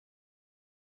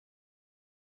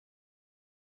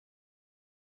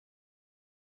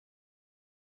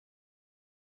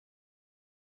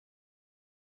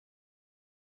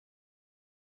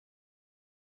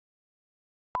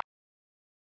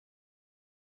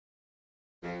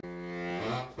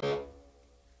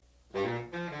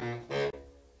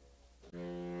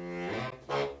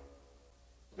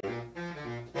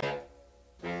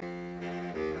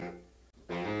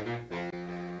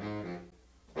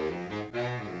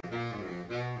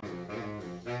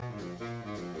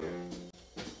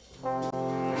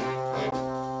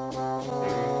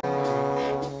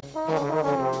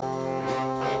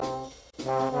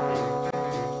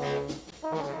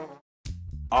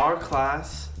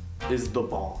class is the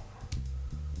bomb.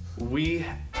 We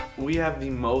have the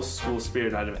most school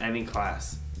spirit out of any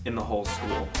class in the whole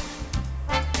school.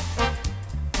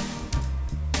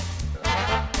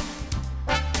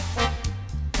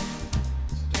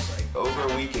 Just like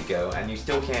over a week ago, and you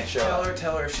still can't show up.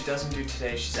 Tell her if she doesn't do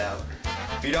today, she's out.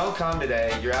 If you don't come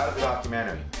today, you're out of the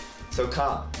documentary. So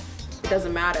come. It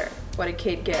doesn't matter what a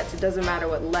kid gets. It doesn't matter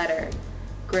what letter,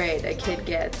 grade a kid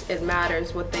gets. It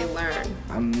matters what they learn.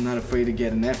 I'm not afraid to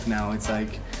get an F now. It's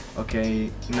like, okay,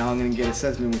 now I'm gonna get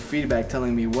assessment with feedback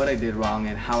telling me what I did wrong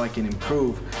and how I can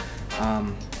improve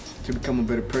to become a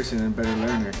better person and a better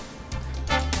learner.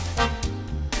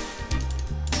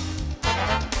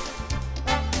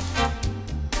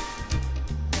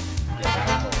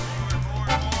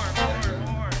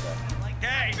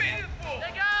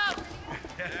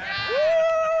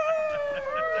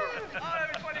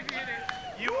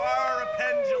 You are a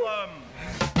pendulum.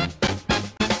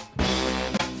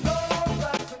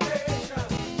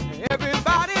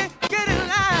 Everybody get in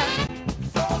line.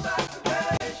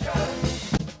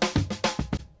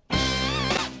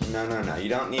 No, you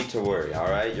don't need to worry, all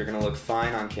right? You're gonna look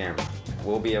fine on camera.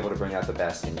 We'll be able to bring out the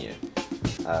best in you.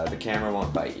 The camera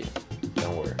won't bite you.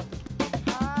 Don't worry.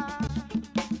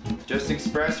 Just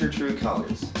express your true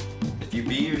colors. If you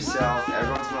be yourself,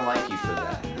 everyone's gonna like you for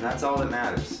that, and that's all that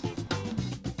matters.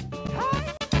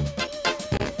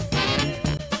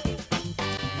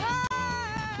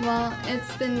 Well,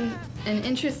 it's been an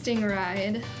interesting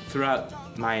ride.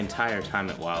 Throughout my entire time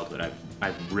at Wildwood,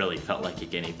 I've really felt like a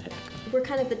guinea pig. We're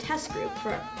kind of the test group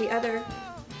for the other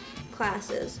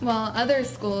classes. While other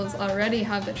schools already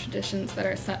have the traditions that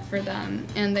are set for them,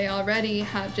 and they already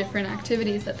have different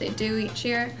activities that they do each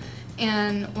year,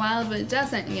 and Wildwood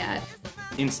doesn't yet.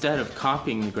 Instead of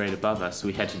copying the grade above us,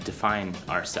 we had to define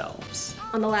ourselves.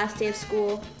 On the last day of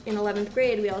school in 11th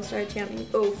grade, we all started chanting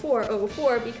 04,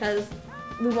 04 because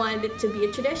we wanted it to be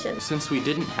a tradition. Since we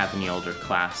didn't have any older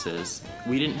classes,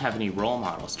 we didn't have any role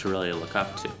models to really look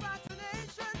up to.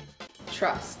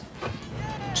 Trust.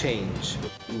 Change.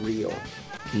 Real.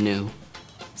 New.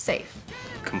 Safe.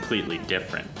 Completely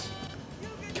different.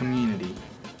 Community.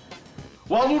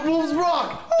 Wildwood Wolves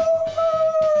rock!